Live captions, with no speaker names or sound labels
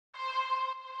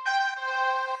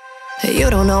You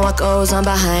don't know what goes on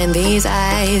behind these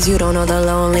eyes. You don't know the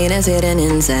loneliness hidden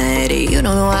inside. You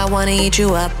don't know I wanna eat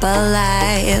you up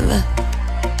alive.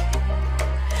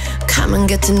 Come and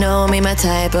get to know me, my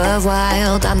type of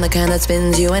wild. I'm the kind that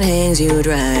spins you and hangs you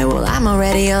dry. Well, I'm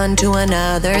already on to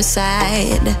another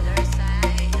side.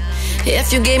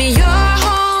 If you gave me your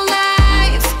whole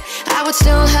life, I would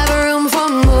still have room for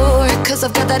more. Cause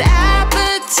I've got that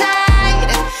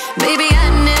appetite. Baby, I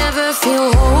never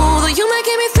feel whole. You might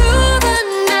get me through the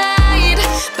night,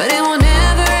 but it will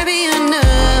never be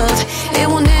enough. It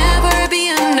will never be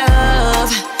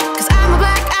enough. Cause I'm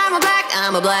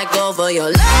a black gold for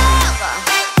your love.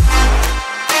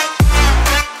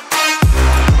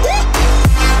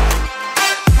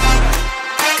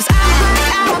 Cause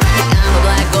I'm a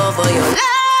black gold for your love.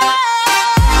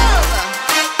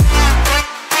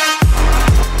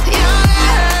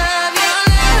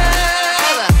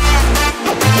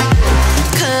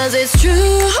 It's true,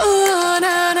 no,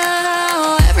 no,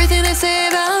 no. Everything they say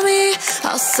about me,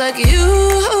 I'll suck you,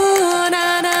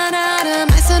 no, no, no, to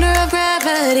my center of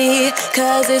gravity.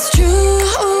 Cause it's true,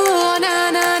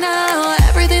 no, no, no.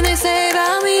 Everything they say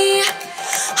about me,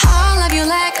 I'll love you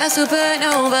like a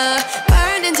supernova,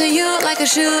 burned into you like a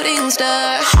shooting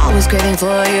star. Always craving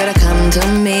for you to come to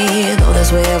me. Though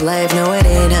this way of life, no, it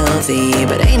ain't healthy,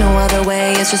 but ain't no other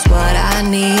way, it's just what I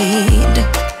need.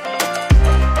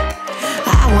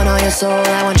 I want all your soul,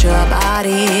 I want your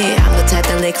body. I'm the type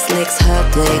that licks her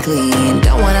plate clean.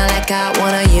 Don't wanna let go,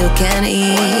 wanna you can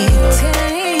eat.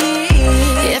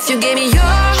 If you gave me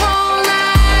your whole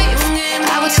life,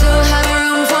 I would still have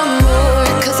room for more.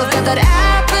 Cause I've got that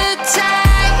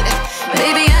appetite.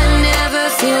 Baby, I never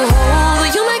feel whole.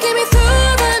 You might get me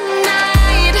through the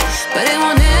night, but it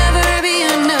will never be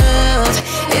enough.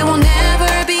 It will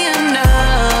never be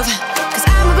enough. Cause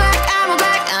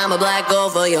I'm a black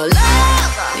gold for your love.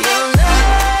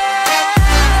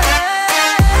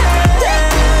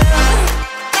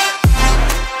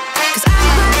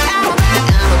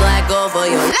 For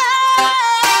your love,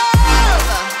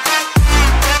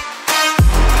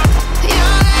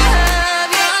 your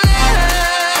love, your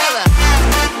love.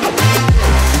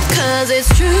 Cause it's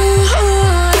true,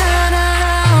 no, no,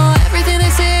 no. Everything they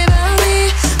say about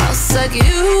me, I'll suck you,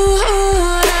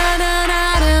 no, no, no,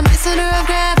 to my center of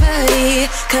gravity.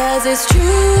 Cause it's true,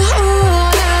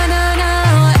 no, no,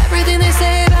 no. Everything they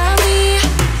say about me,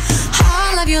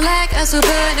 I'll love you like a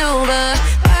supernova,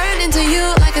 into you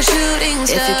like a shooting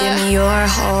star. If you give me your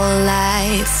whole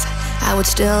life, I would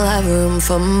still have room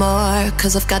for more.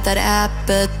 Cause I've got that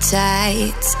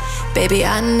appetite. Baby,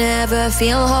 I never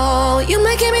feel whole. You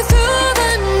might get me through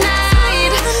the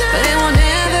night, but it will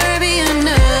never be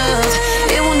enough.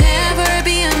 It will never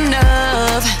be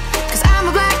enough. Cause I'm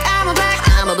a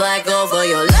black